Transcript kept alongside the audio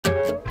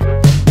What's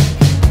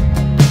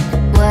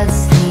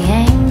the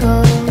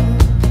angle?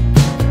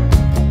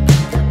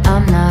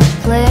 I'm not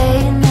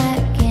playing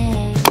that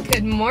game.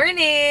 Good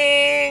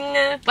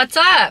morning. What's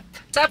up?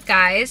 What's up,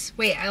 guys?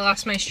 Wait, I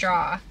lost my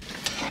straw.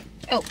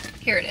 Oh,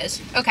 here it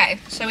is. Okay,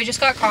 so we just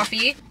got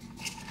coffee.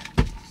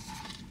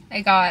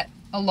 I got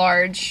a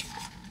large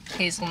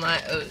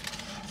hazelnut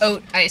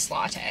oat iced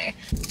latte.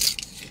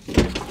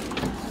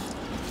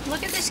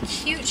 Look at this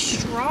cute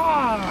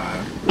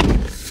straw.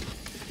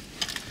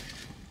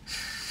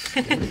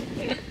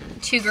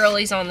 Two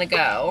girlies on the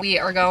go. We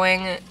are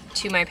going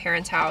to my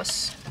parents'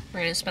 house.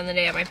 We're gonna spend the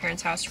day at my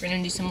parents' house. We're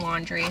gonna do some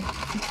laundry.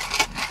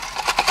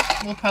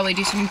 We'll probably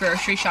do some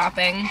grocery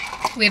shopping.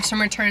 We have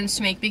some returns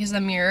to make because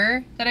the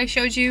mirror that I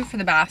showed you for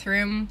the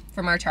bathroom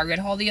from our Target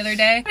haul the other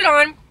day, put it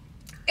on.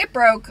 It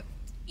broke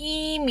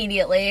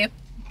immediately. Okay.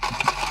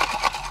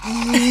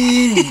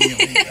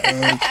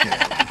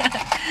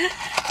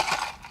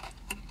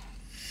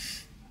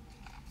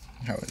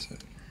 How is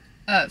it?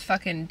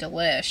 Fucking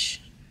delish.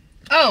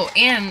 Oh,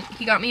 and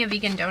he got me a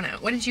vegan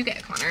donut. What did you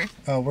get, Connor?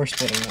 Oh, we're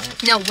splitting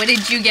that. No, what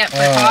did you get for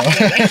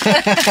coffee?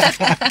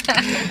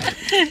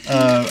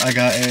 I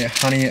got a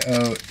honey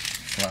oat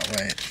flat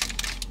white.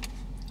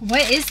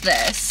 What is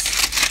this?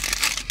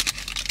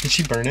 Did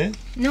she burn it?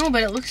 No,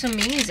 but it looks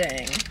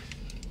amazing.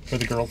 For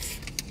the girl.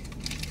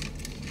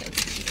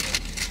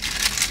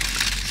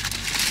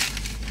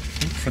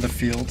 For the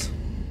field.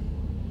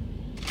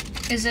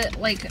 Is it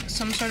like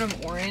some sort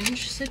of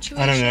orange situation?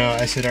 I don't know.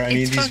 I said, I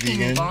need these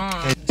vegan.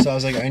 Bomb. So I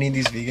was like, I need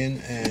these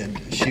vegan, and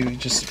she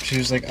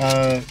was like,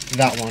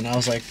 that one. I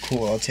was like,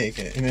 cool, I'll take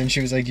it. And then she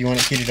was like, do you want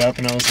it heated up?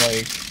 And I was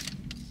like,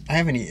 I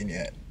haven't eaten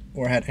yet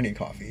or had any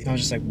coffee. And I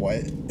was just like,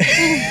 what?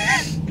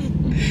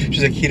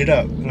 She's like, heat it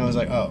up. And I was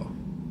like, oh.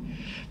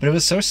 But it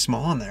was so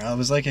small in there. I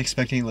was like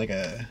expecting like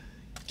a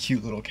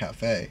cute little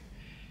cafe.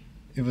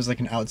 It was like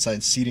an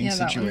outside seating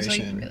situation. That one's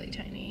like really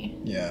tiny.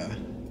 Yeah.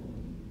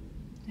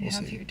 I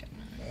have your donut.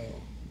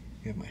 Oh,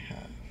 you have my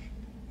half.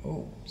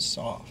 Oh,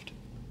 soft.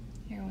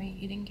 Here, wait,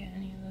 you didn't get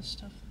any of this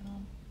stuff at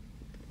all.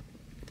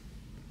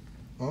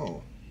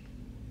 Oh.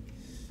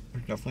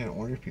 There's definitely an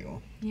orange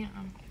peel. Yeah,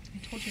 I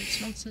told you it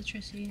smells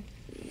citrusy.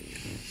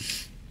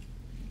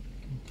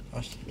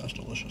 That's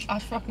delicious.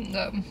 That's fucking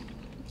good.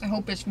 I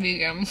hope it's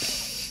vegan.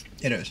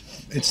 It is.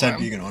 It said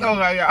vegan on it. Oh,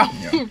 yeah.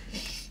 Yeah.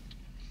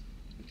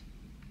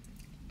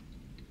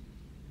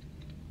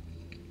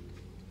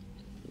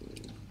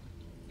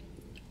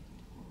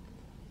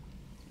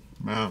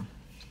 Man.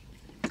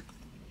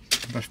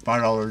 Best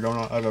 $5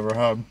 donut I've ever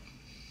had.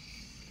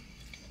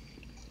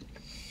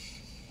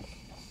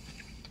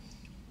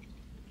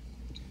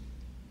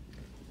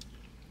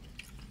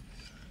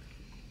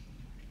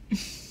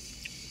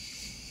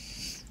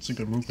 It's a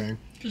good mukbang.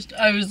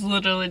 I was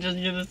literally just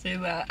gonna say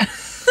that.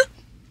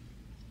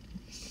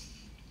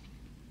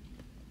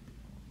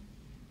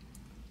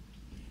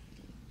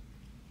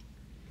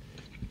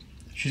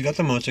 She's got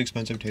the most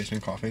expensive tasting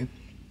coffee.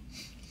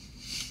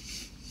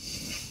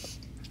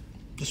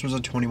 This was a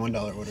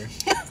 $21 order.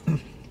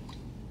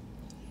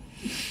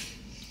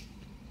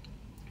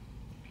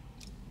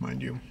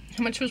 Mind you.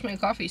 How much was my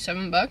coffee?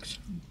 $7?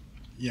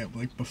 Yeah,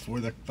 like before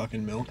the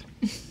fucking milk.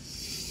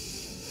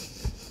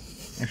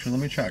 Actually,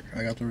 let me check.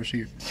 I got the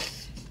receipt.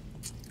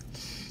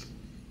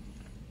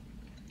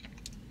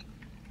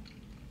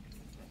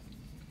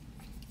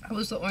 How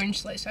was the orange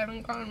slice? I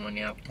haven't gotten one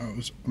yet. Oh, it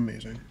was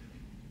amazing.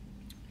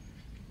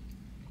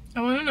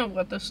 I want to know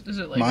what this is.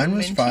 It like mine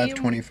was minty?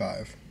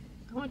 $5.25.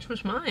 How much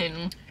was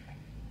mine?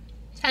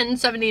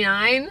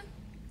 $10.79.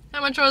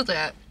 How much was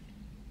it?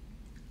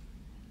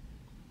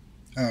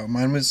 Oh,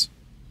 mine was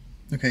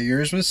okay.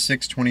 Yours was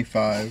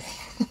 $6.25,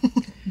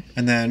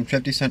 and then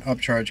 50-cent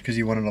upcharge because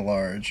you wanted a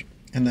large,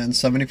 and then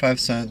 75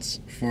 cents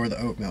for the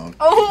oat milk.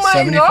 Oh my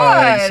 75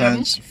 god! 75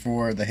 cents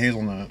for the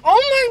hazelnut. Oh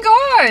my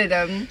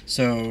god!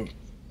 So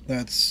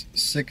that's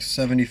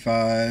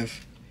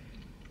 $6.75,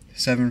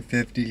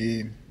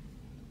 $7.50,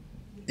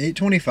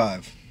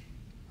 $8.25.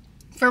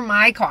 For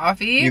my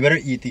coffee? You better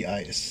eat the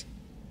ice.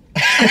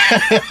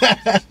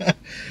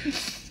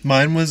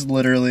 Mine was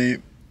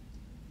literally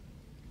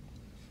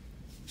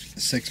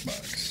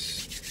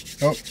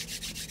 $6. Oh,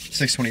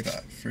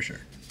 $6.25 for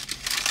sure.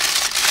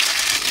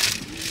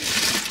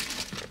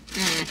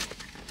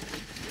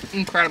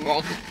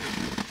 Incredible.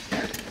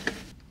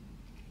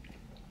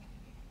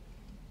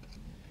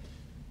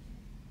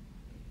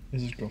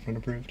 Is his girlfriend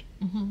approved?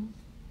 Mm-hmm.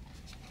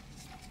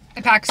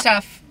 I packed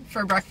stuff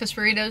for breakfast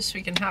burritos so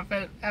we can have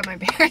it at my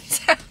parents'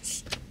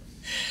 house.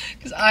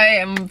 Because I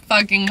am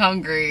fucking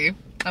hungry.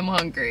 I'm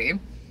hungry.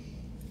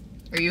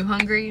 Are you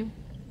hungry?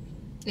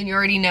 And you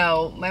already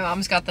know, my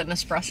mom's got the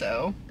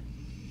Nespresso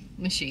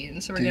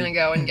machine. So we're going to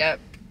go and get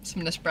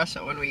some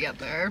Nespresso when we get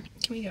there.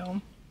 Can we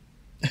go?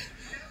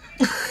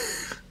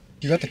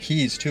 You got the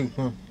keys too,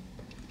 huh?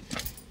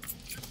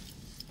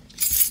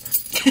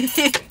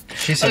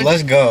 She said,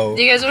 let's go.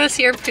 Do you guys want to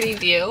see our pretty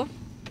view?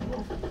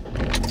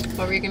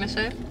 What were you going to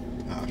say?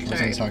 Oh, she was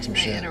Sorry, going to talk some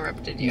shit. I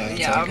interrupted you. No,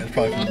 yeah. it's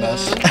probably for the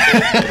best.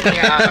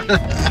 Yeah.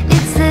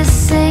 It's the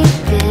same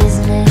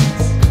business.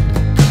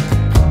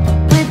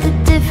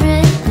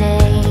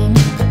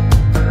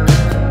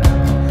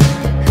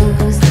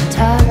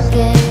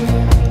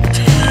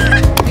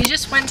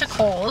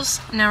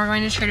 now we're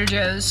going to Trader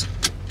Joe's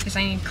because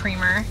I need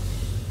creamer.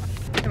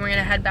 Then we're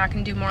gonna head back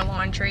and do more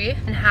laundry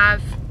and have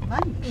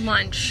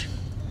lunch.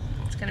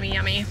 It's gonna be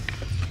yummy.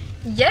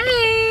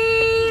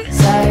 Yay!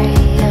 Sorry,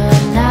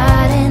 I'm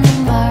not in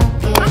the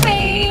market.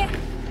 Hi!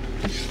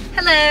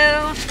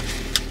 Hello!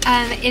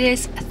 It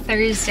is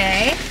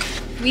Thursday.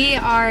 We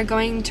are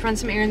going to run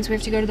some errands. We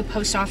have to go to the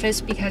post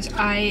office because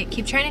I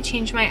keep trying to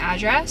change my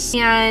address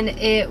and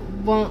it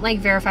won't like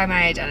verify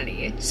my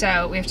identity.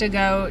 So we have to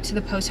go to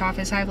the post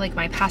office. I have like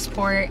my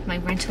passport, my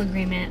rental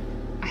agreement,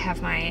 I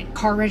have my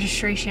car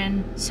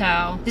registration.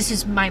 So this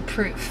is my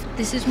proof.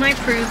 This is my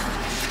proof.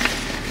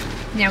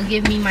 Now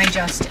give me my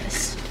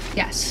justice.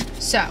 Yes.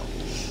 So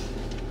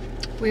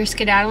we're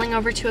skedaddling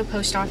over to a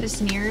post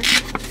office near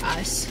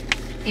us,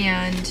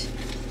 and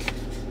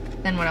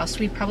then what else?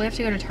 We probably have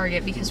to go to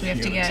Target because we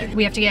have to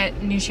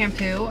get new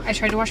shampoo. I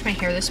tried to wash my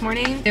hair this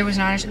morning. There was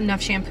not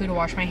enough shampoo to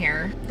wash my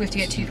hair. We have to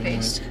get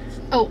toothpaste.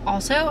 Oh,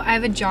 also, I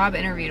have a job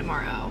interview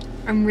tomorrow.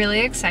 I'm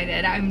really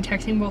excited. I'm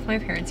texting both my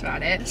parents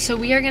about it. So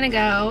we are gonna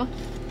go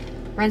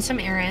run some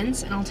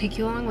errands and I'll take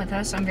you along with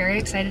us. I'm very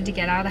excited to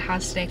get out of the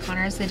house today.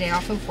 Connor has the day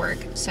off of work.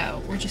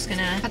 So we're just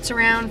gonna putz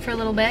around for a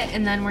little bit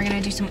and then we're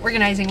gonna do some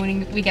organizing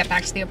when we get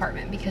back to the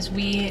apartment because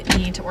we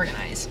need to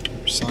organize.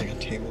 We're selling a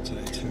table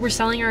today too. We're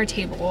selling our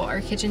table,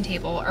 our kitchen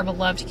table, our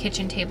beloved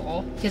kitchen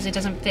table because it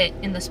doesn't fit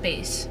in the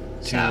space.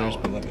 Taylor's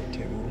beloved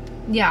table.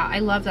 Yeah, I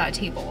love that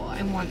table.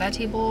 I want that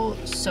table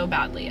so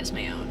badly as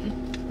my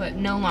own, but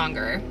no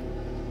longer.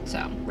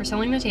 So we're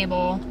selling the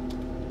table.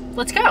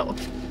 Let's go.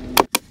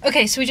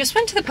 Okay, so we just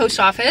went to the post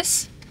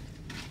office.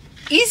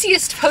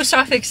 Easiest post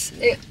office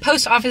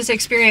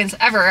experience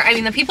ever. I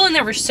mean, the people in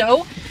there were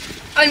so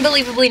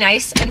unbelievably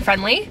nice and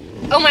friendly.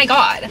 Oh my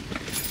god.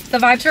 The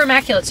vibes were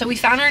immaculate. So we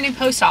found our new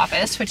post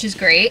office, which is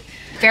great.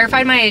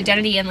 Verified my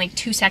identity in like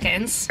 2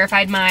 seconds.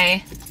 Verified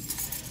my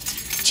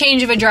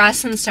change of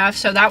address and stuff,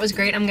 so that was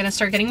great. I'm gonna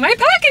start getting my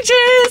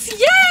packages.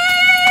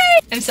 Yay!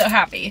 I'm so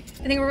happy.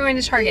 I think we're going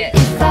to Target.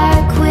 If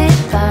I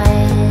quit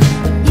buying,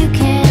 you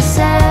can't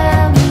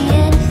sell me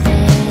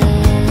anything.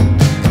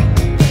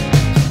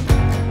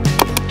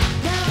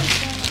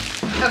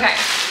 Okay,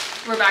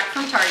 we're back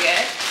from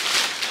Target.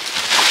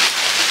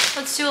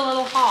 Let's do a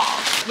little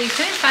haul. We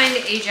couldn't find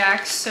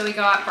Ajax, so we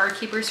got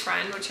Barkeeper's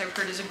Friend, which I've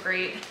heard is a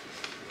great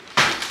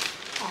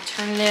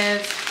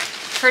alternative.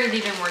 I've heard it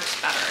even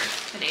works better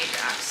than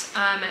Ajax.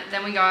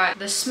 Then we got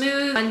the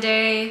Smooth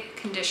Monday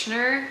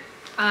conditioner,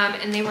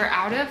 and they were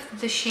out of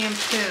the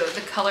shampoo.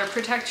 The Color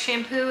Protect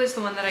shampoo is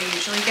the one that I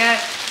usually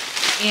get,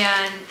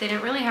 and they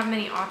didn't really have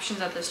many options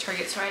at this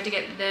Target, so I had to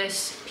get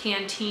this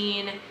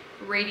Pantene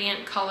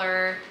Radiant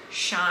Color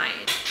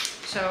Shine.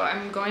 So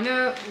I'm going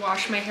to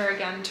wash my hair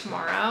again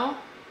tomorrow.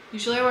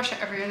 Usually I wash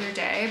it every other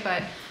day,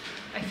 but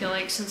I feel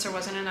like since there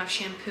wasn't enough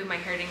shampoo, my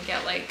hair didn't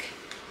get like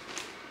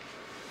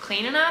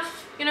clean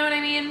enough, you know what I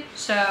mean?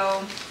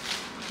 So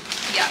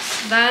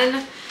yes.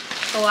 Then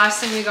the last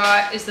thing we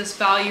got is this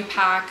value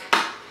pack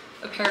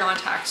of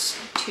Parodontax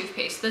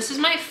toothpaste. This is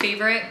my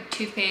favorite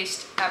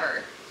toothpaste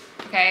ever.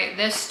 Okay,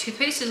 this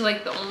toothpaste is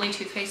like the only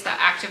toothpaste that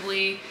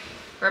actively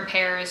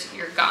repairs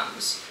your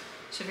gums.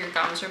 So if your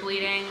gums are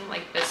bleeding,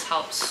 like this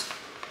helps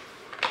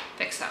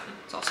fix them.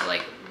 It's also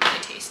like really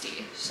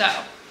tasty. So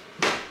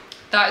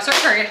that is our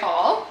Target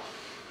haul.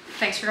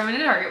 Thanks for coming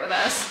to Target with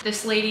us.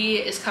 This lady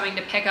is coming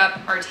to pick up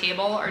our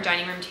table, our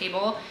dining room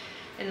table,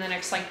 in the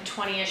next like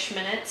 20-ish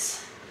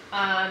minutes.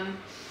 And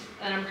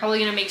I'm probably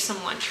gonna make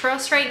some lunch for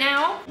us right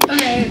now.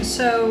 Okay,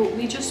 so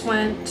we just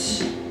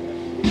went,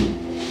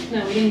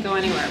 no, we didn't go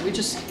anywhere. We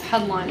just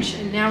had lunch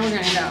and now we're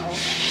gonna go.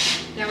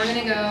 Now we're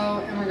gonna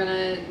go and we're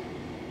gonna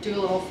do a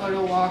little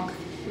photo walk.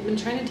 We've been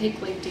trying to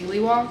take like daily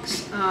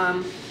walks.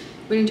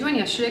 We didn't do one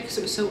yesterday because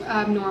it was so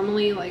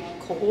abnormally like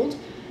cold.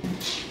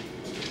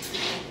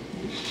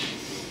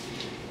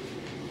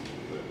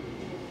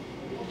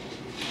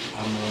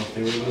 I don't know if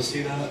they were able to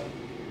see that.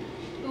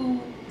 Ooh,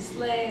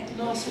 slay.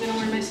 I'm also gonna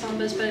wear my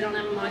sambas, but I don't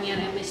have them on yet.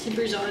 I have my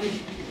slippers on.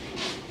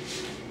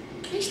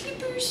 My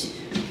slippers.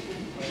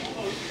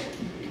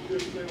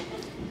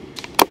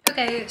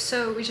 Okay,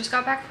 so we just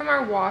got back from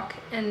our walk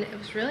and it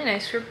was really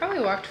nice. We probably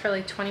walked for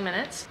like 20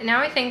 minutes. And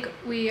now I think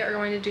we are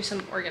going to do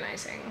some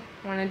organizing.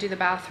 I want to do the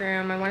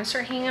bathroom. I want to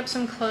start hanging up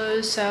some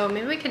clothes, so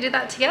maybe we could do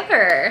that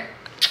together.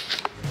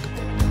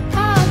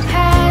 I'll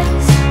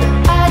pass,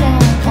 I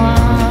don't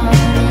want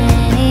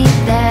any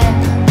of that.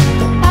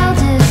 I'll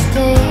just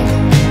take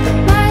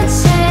my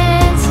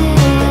chances.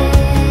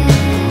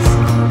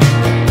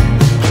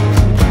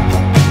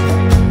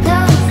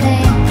 No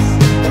thanks,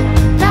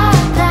 not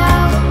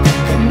now.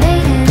 I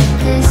made it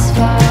this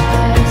far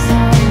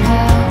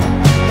somehow.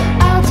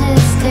 I'll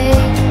just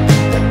take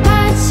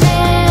my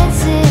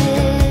chances.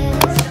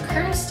 The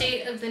current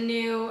state of the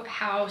new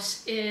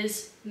house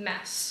is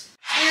mess.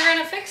 We're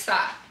gonna fix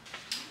that.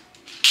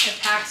 I have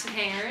packs and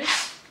hangers.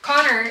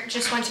 Connor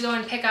just went to go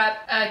and pick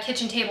up a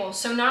kitchen table.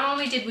 So not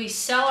only did we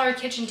sell our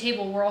kitchen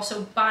table, we're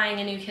also buying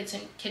a new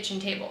kitchen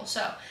table.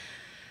 So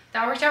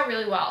that worked out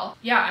really well.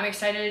 Yeah, I'm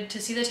excited to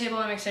see the table.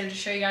 I'm excited to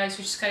show you guys.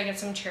 We just gotta get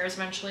some chairs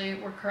eventually.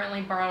 We're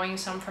currently borrowing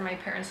some from my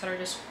parents that are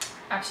just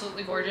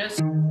absolutely gorgeous.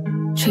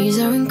 Trees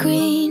aren't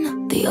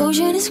green, the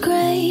ocean is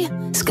gray,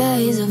 sky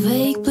is a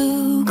vague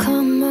blue,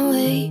 come my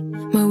way.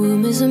 My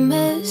room is a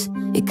mess,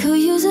 it could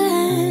use a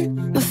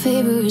hand. My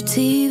favorite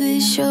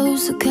TV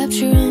shows to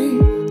capture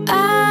in.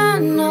 I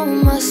know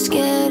must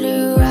get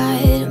it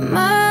right,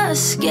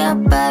 must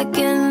get back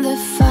in the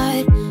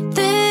fight.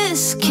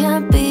 This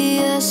can't be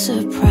a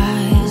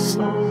surprise,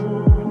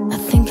 I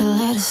think I'll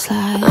let it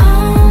slide.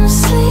 I'm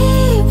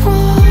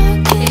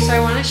sleepwalking. Okay, so I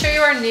want to show you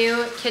our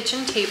new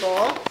kitchen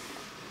table.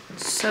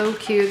 So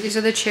cute. These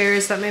are the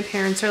chairs that my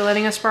parents are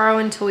letting us borrow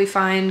until we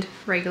find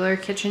regular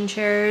kitchen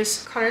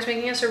chairs. Connor's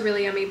making us a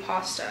really yummy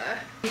pasta.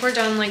 I think we're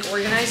done like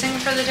organizing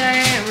for the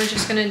day and we're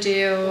just gonna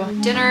do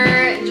dinner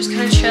and just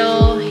kind of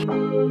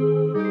chill.